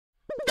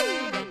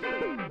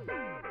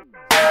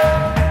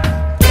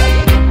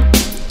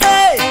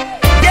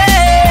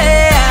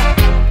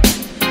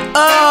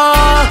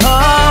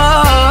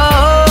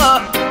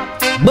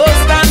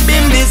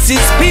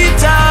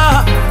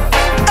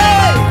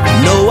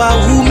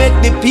who make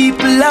the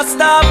people a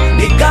stop?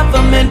 The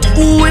government.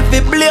 Who if they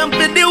blame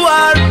for the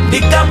war?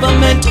 The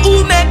government.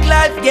 Who make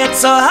life get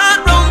so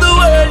hard round the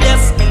world?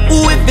 Yes.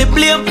 Who if they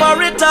blame for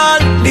it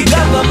all? The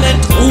government.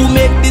 Who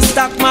make the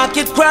stock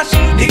market crash?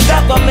 The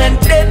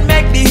government. Then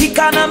make the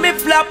economy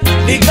flop.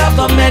 The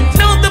government.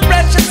 Now the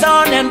pressure's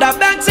on and the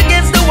banks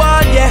against the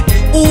wall. Yeah.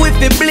 Who if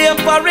they blame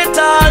for it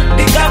all?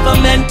 The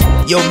government.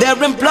 Yo,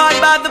 they're employed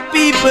by the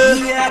people,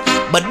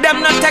 but them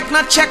not take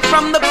no check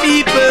from the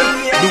people.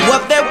 Do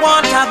what they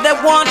want, how they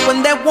want,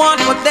 when they want,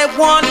 what they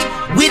want,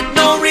 with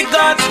no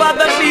regards for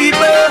the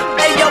people.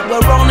 Hey yo,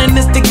 we're running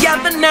this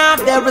together now.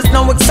 There is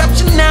no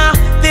exception now.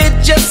 They're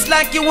just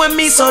like you and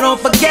me, so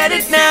don't forget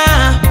it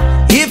now.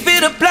 If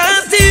it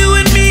applies to you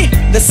and me,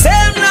 the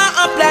same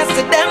law applies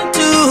to them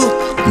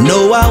too.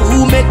 Know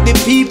who make the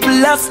people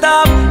a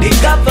stop? The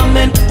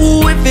government.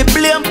 Who if they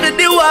blame for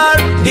the war?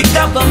 The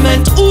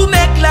government. Who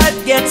make life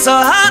get so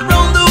hard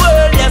round the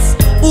world? Yes.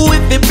 Who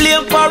if they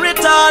blame for it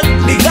all?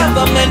 The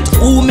government.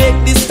 Who make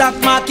the stock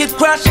market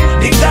crash?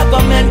 The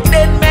government.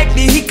 Then make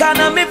the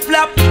economy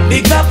flop.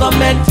 The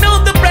government.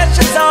 Now the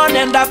pressure's on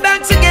and the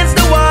banks against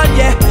the wall.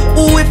 Yeah.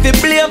 Who if they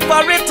blame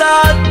for it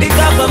all? The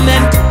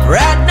government.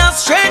 Right now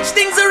strange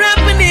things are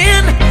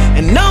happening,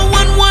 and no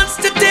one wants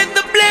to take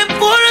the blame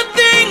for a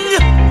thing.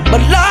 But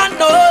Lord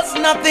knows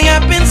nothing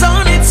happens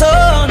on its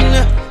own.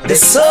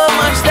 There's so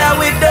much that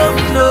we don't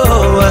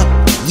know,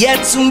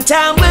 yet soon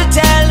time will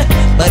tell.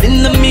 But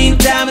in the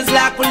meantime it's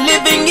like we're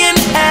living in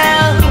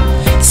hell.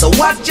 So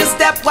watch your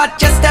step,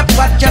 watch your step,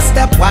 watch your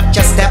step, watch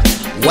your step,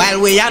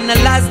 while we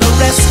analyze the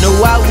rest. Know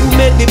who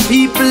made the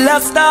people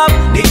a stop?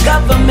 The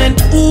government.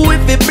 Who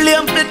if they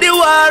blame for the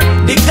war?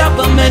 The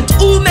government.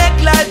 Who make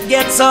life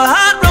get so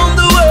hard round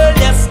the world?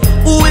 Yes.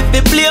 Who if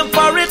they blame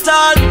for it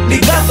all?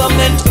 The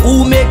government.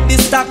 Who make the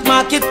stock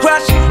market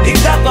crash? The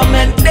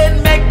government.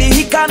 Then make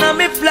the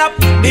economy flop.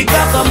 The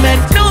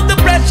government. Now the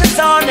pressure's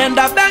on and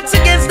the banks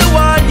against the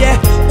wall. Yeah.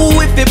 Who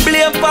if they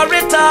blame for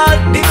it all?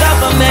 The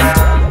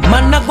government.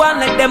 Man not going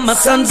like them, my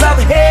sons of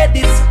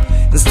Hades.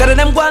 Instead of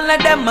them going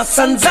like them, my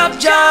sons of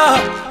Jah.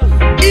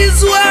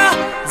 Israel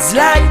is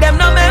like them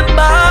no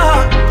member.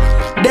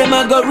 Them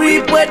a go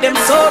reap where them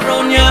sow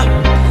round ya,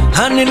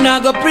 and it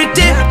not go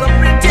pretty.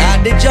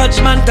 God the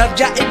judgment of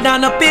Jah it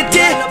not a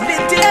pity.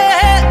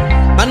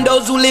 And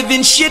those who live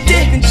in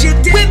shitty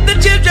with the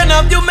children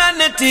of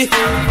humanity.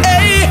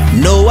 Hey,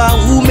 know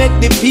who make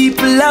the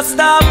people a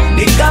stop?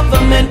 The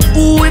government.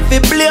 Who if they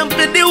blame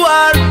for the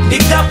war? The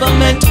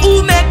government.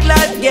 Who make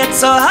life get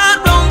so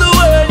hard round the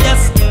world?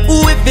 Yes.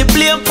 Who if they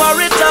blame for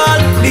it all?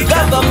 The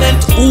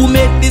government. Who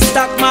make the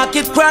stock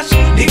market crash?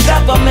 The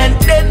government.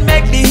 Then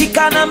make the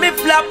economy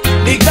flop.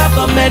 The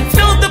government.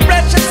 Now the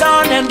pressure's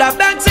on and the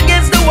banks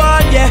against the wall.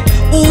 Yeah.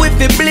 Who if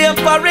they blame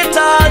for it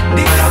all?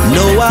 The government.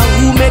 Know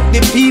who make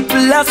the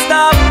people a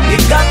stop? The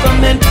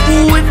government.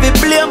 Who if they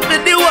blame for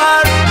the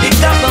war? The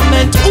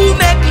government. Who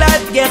make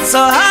life get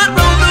so hard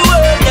round the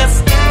world?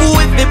 Yes. Who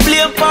if they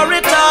blame for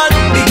it all?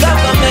 The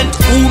government.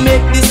 Who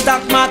make the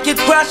stock market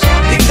crash?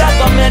 The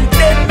government.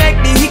 Then make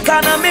the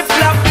economy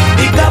flop.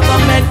 The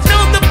government.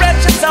 Now the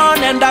pressure's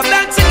on and the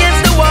banks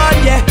against the wall.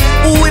 Yeah.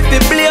 Who if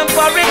they blame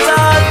for it all?